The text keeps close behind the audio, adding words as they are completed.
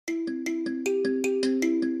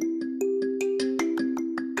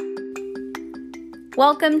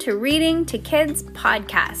Welcome to Reading to Kids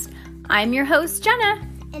podcast. I'm your host, Jenna.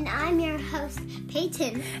 And I'm your host,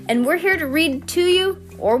 Peyton. And we're here to read to you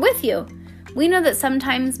or with you. We know that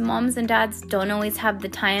sometimes moms and dads don't always have the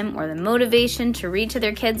time or the motivation to read to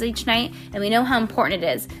their kids each night, and we know how important it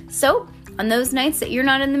is. So, on those nights that you're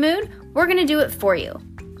not in the mood, we're going to do it for you.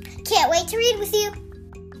 Can't wait to read with you.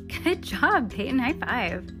 Good job, Peyton. High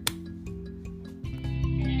five.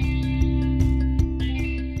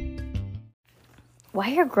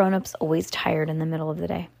 Why are grown-ups always tired in the middle of the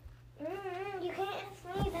day? You can't ask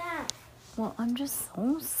me that. Well, I'm just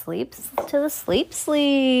so sleep. Oh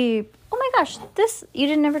my gosh, you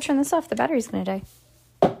didn't ever turn this off. The battery's going to die.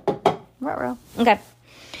 Ruh-roh. Okay.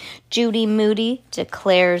 Judy Moody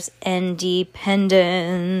declares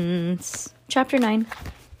independence. Chapter 9.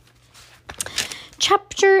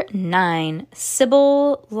 Chapter 9.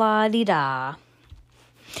 Sybil La-di-da.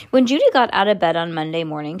 When Judy got out of bed on Monday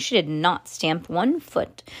morning, she did not stamp one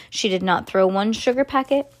foot. She did not throw one sugar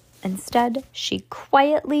packet. Instead, she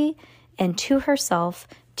quietly and to herself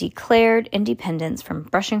declared independence from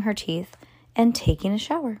brushing her teeth and taking a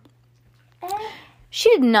shower. She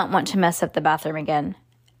did not want to mess up the bathroom again,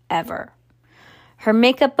 ever. Her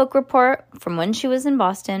makeup book report from when she was in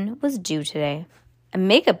Boston was due today. A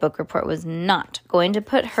makeup book report was not going to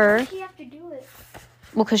put her... Why do you have to do it?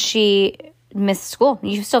 Well, because she missed school.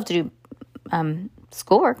 You still have to do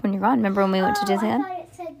schoolwork when you're gone. Remember when we went to Disneyland? I thought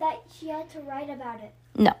it said that she had to write about it.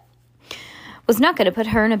 No. Was not going to put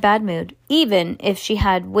her in a bad mood, even if she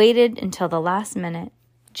had waited until the last minute.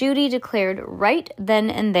 Judy declared right then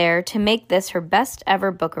and there to make this her best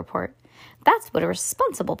ever book report. That's what a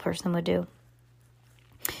responsible person would do.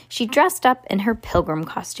 She dressed up in her pilgrim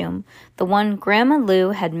costume, the one Grandma Lou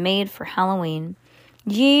had made for Halloween.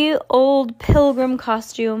 Ye old pilgrim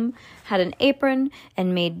costume had an apron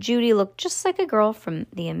and made Judy look just like a girl from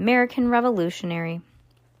the American Revolution.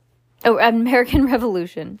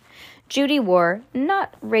 Judy wore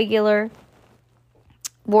regular,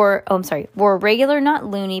 not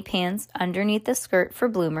loony pants underneath the skirt for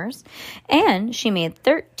bloomers, and she made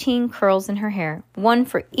 13 curls in her hair, one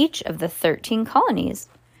for each of the 13 colonies.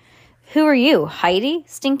 "Who are you, Heidi?"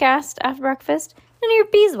 Stink asked after breakfast. "None of your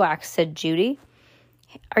beeswax," said Judy.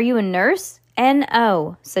 "Are you a nurse?"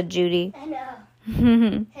 "N-O," said Judy.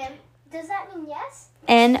 N-O. Does that mean yes?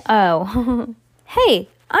 N-O. "Hey,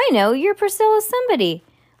 I know, you're Priscilla somebody.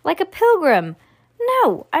 Like a pilgrim."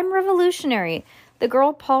 "No, I'm revolutionary. The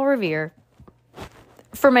girl Paul Revere.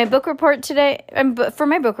 For my book report today.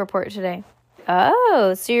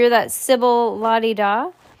 Oh, so you're that Sybil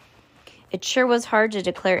La-di-da? It sure was hard to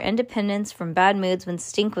declare independence from bad moods when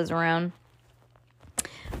Stink was around.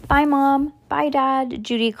 "Bye, Mom. Bye, Dad,"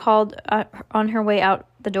 Judy called on her way out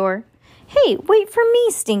the door. "Hey, wait for me,"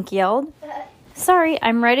 Stink yelled. "Sorry,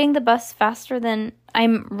 I'm riding my faster than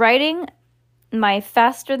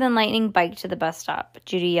lightning bike to the bus stop,"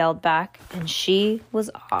 Judy yelled back, and she was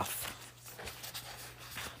off.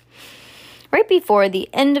 Right before the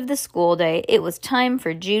end of the school day, it was time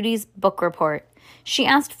for Judy's book report. She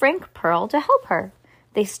asked Frank Pearl to help her.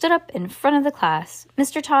 They stood up in front of the class.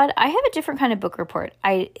 "Mr. Todd, I have a different kind of book report.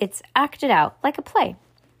 It's acted out like a play."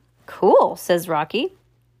 "Cool," says Rocky.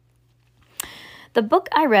 "The book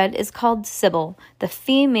I read is called Sybil, the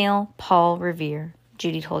Female Paul Revere,"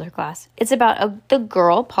 Judy told her class. "It's about the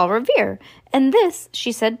girl Paul Revere. And this,"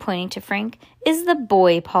 she said, pointing to Frank, "is the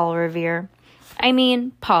boy Paul Revere. I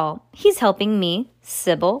mean, Paul. He's helping me,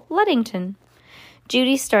 Sybil Luddington."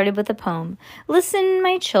 Judy started with a poem. "Listen,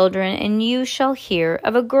 my children, and you shall hear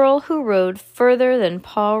of a girl who rode further than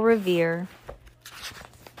Paul Revere."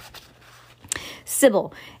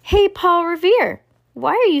 Sybil: "Hey, Paul Revere,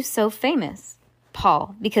 why are you so famous?"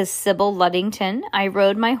 Paul: "Because Sybil Luddington, I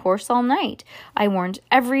rode my horse all night. I warned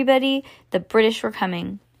everybody the British were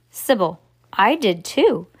coming." Sybil: "I did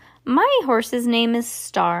too. My horse's name is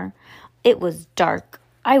Star. It was dark.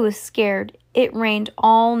 I was scared. It rained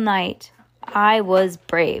all night. I was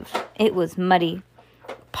brave. It was muddy."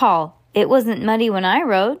 Paul: "It wasn't muddy when I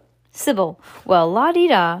rode." Sybil: "Well,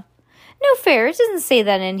 la-di-da." "No fair, it doesn't say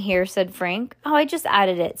that in here," said Frank. "Oh, I just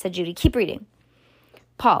added it," said Judy. "Keep reading."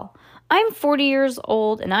 Paul: "I'm 40 years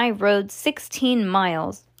old and I rode 16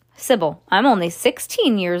 miles. Sybil: "I'm only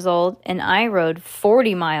 16 years old and I rode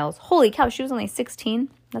 40 miles. Holy cow, she was only 16?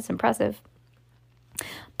 That's impressive.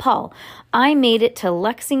 Paul: "I made it to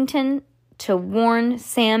Lexington to warn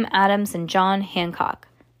Sam Adams and John Hancock."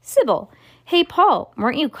 Sybil: "Hey, Paul,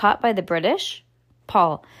 weren't you caught by the British?"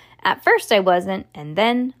 Paul: "At first I wasn't, and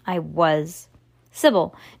then I was."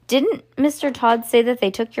 Sybil: "Didn't Mr. Todd say that they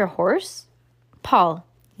took your horse?" Paul: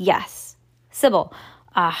 "Yes." Sybil: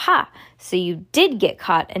 Aha! So you did get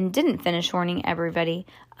caught and didn't finish warning everybody.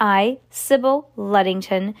 I, Sybil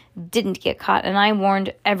Luddington, didn't get caught, and I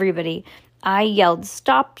warned everybody. I yelled,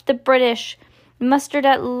 "Stop the British! Mustard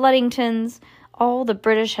at Luddington's!" All the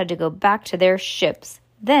British had to go back to their ships.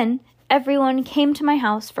 Then everyone came to my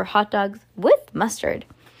house for hot dogs with mustard.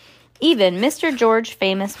 Even Mr. George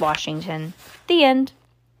Famous Washington. The end.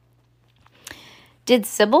 Did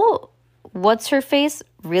Sybil, what's-her-face,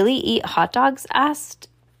 really eat hot dogs? Asked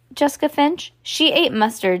Jessica Finch. She ate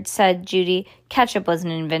mustard, said Judy. Ketchup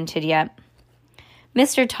wasn't invented yet.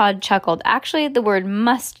 Mr. Todd chuckled. Actually, the word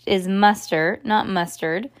must is muster, not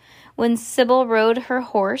mustard. When Sybil rode her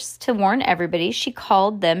horse to warn everybody, she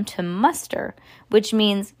called them to muster, which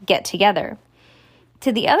means get together.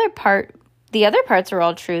 To the other parts are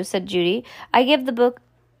all true, said Judy. I give the book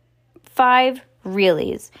 5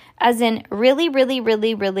 reallys, as in really, really,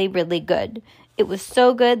 really, really, really good. It was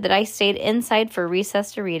so good that I stayed inside for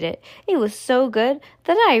recess to read it. It was so good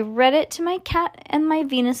that I read it to my cat and my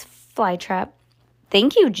Venus flytrap.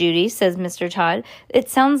 Thank you, Judy, says Mr. Todd. It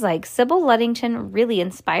sounds like Sybil Luddington really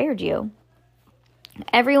inspired you.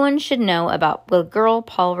 Everyone should know about the girl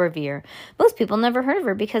Paul Revere. Most people never heard of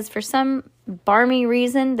her because for some barmy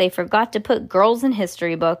reason they forgot to put girls in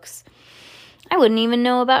history books. I wouldn't even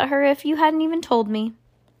know about her if you hadn't even told me.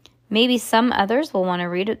 Maybe some others will want to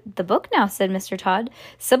read the book now, said Mr. Todd.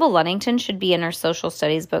 Sybil Luddington should be in our social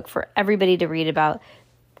studies book for everybody to read about.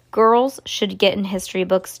 Girls should get in history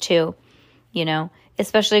books too,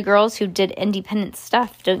 especially girls who did independent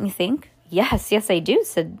stuff, don't you think? Yes, I do,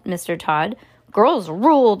 said Mr. Todd. Girls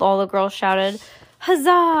ruled, all the girls shouted.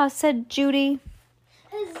 Huzzah, said Judy.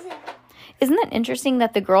 Huzzah. Isn't that interesting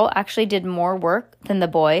that the girl actually did more work than the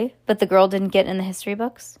boy, but the girl didn't get in the history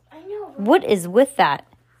books? I know. What is with that?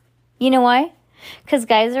 You know why? Because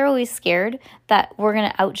guys are always scared that we're going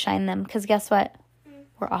to outshine them. Because guess what?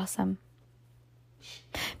 We're awesome.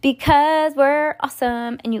 Because we're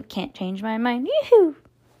awesome and you can't change my mind. Yoo-hoo.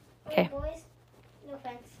 Okay. Boys, no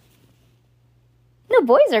offense. No,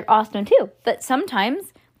 boys are awesome too. But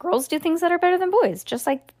sometimes girls do things that are better than boys. Just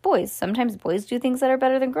like boys. Sometimes boys do things that are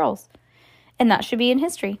better than girls. And that should be in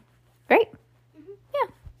history. Right?